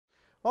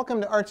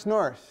Welcome to Arts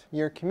North,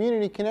 your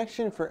community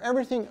connection for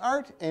everything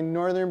art in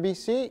Northern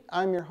BC.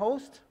 I'm your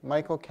host,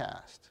 Michael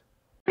Cast.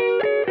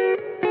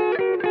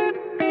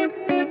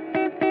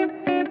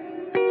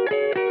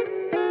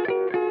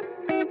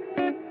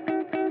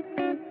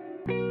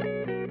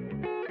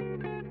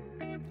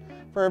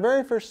 For our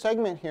very first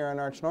segment here on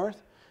Arts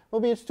North,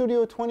 we'll be at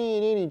Studio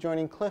 2880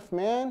 joining Cliff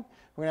Mann.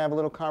 We're going to have a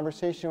little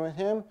conversation with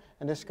him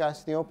and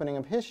discuss the opening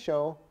of his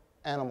show,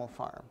 Animal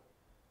Farm.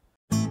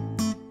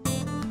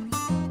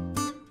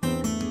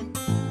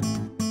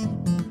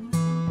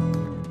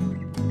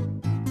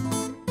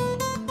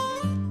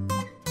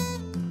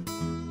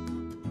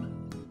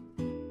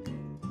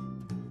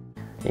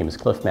 My name is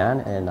Cliff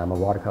Mann, and I'm a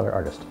watercolor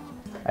artist.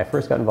 I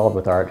first got involved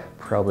with art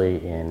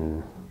probably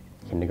in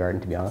kindergarten,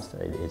 to be honest.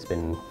 It's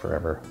been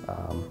forever.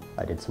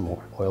 I did some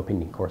oil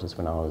painting courses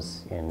when I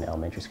was in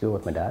elementary school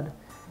with my dad,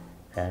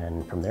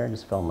 and from there I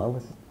just fell in love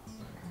with it.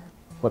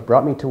 What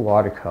brought me to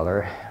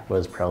watercolor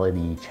was probably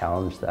the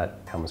challenge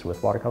that comes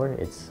with watercolor.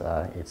 If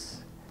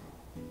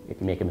you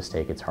make a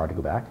mistake, it's hard to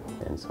go back,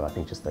 and so I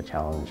think just the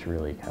challenge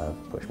really kind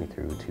of pushed me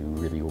through to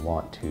really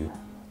want to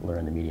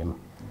learn the medium.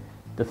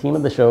 The theme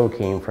of the show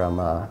came from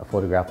a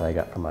photograph that I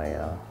got from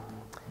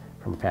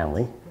from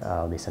family.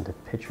 They sent a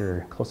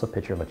close-up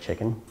picture of a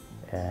chicken,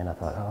 and I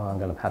thought, oh, I'm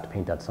gonna have to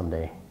paint that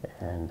someday.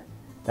 And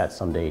that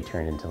someday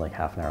turned into like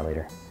half an hour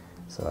later.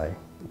 So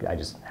I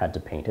just had to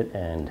paint it,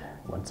 and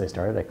once I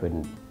started, I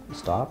couldn't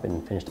stop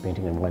and finished the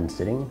painting in one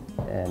sitting.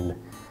 And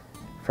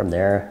from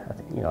there,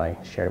 I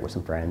shared it with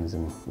some friends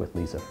and with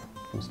Lisa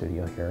from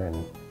studio here,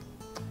 and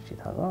she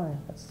thought, oh,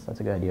 that's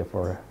a good idea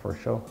for a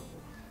show.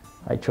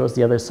 I chose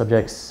the other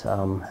subjects.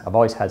 I've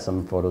always had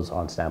some photos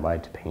on standby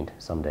to paint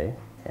someday,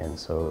 and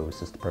so it was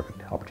just a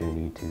perfect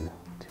opportunity to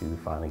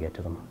finally get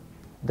to them.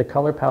 The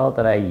color palette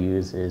that I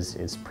use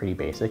is pretty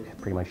basic,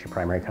 pretty much your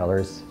primary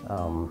colors.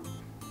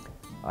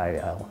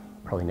 I'll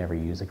probably never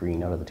use a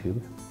green out of the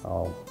tube.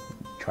 I'll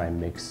try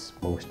and mix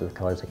most of the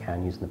colors I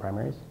can use in the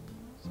primaries.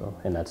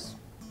 And that's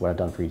what I've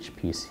done for each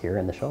piece here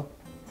in the show.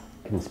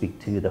 I can speak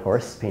to the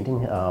horse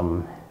painting.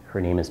 Her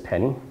name is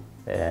Penny,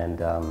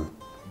 and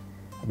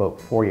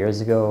about 4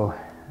 years ago,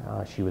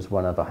 she was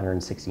one of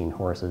 116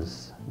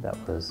 horses that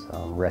was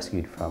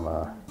rescued from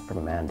a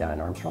man down in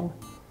Armstrong.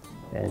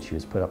 And she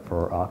was put up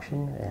for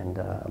auction, and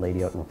a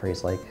lady out in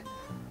Fraser Lake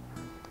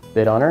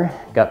bid on her,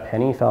 got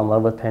Penny, fell in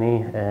love with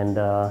Penny, and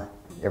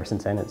ever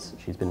since then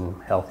she's been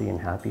healthy and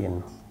happy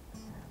and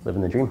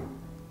living the dream.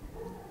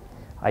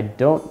 I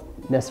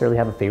don't necessarily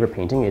have a favorite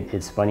painting.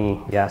 It's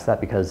funny you ask that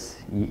because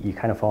you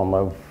kind of fall in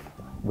love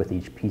with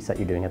each piece that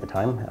you're doing at the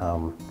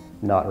time.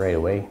 Not right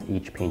away.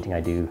 Each painting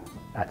I do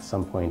at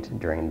some point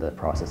during the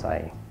process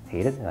I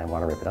hate it and I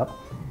want to rip it up.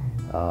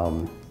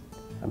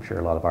 I'm sure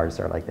a lot of artists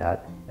are like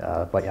that,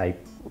 but I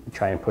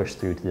try and push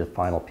through to the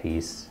final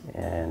piece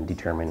and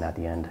determine at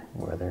the end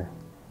whether,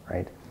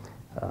 right?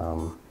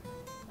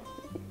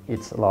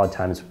 It's a lot of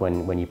times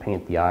when you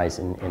paint the eyes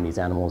in these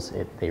animals,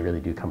 they really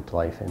do come to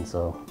life, and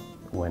so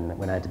when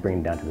I had to bring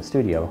them down to the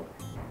studio,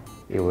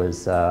 it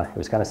was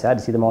kind of sad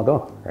to see them all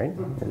go, right?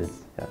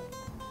 Yeah.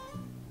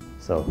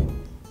 So,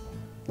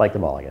 like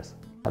them all, I guess.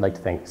 I'd like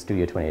to thank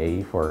Studio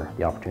 2880 for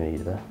the opportunity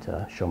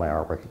to show my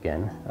artwork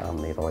again.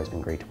 They've always been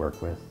great to work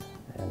with.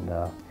 And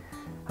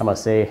I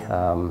must say,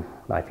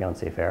 my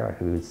fiancée Farah,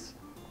 who's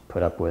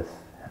put up with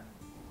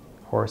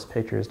horse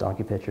pictures,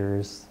 donkey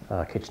pictures,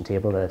 kitchen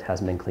table that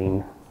hasn't been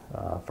cleaned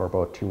for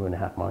about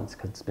 2.5 months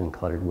because it's been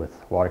cluttered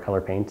with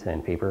watercolor paint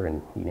and paper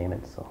and you name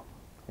it, so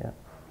yeah.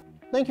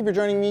 Thank you for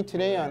joining me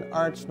today on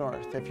Arts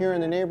North. If you're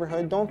in the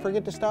neighborhood, don't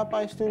forget to stop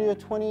by Studio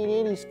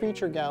 2880's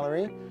feature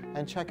gallery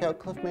and check out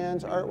Cliff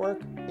Mann's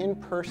artwork in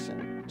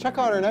person. Check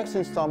out our next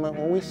installment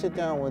when we sit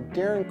down with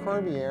Darren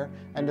Corbiere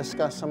and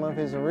discuss some of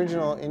his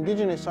original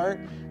Indigenous art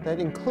that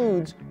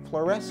includes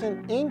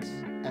fluorescent inks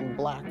and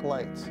black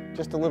lights.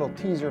 Just a little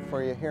teaser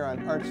for you here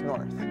on Arts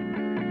North.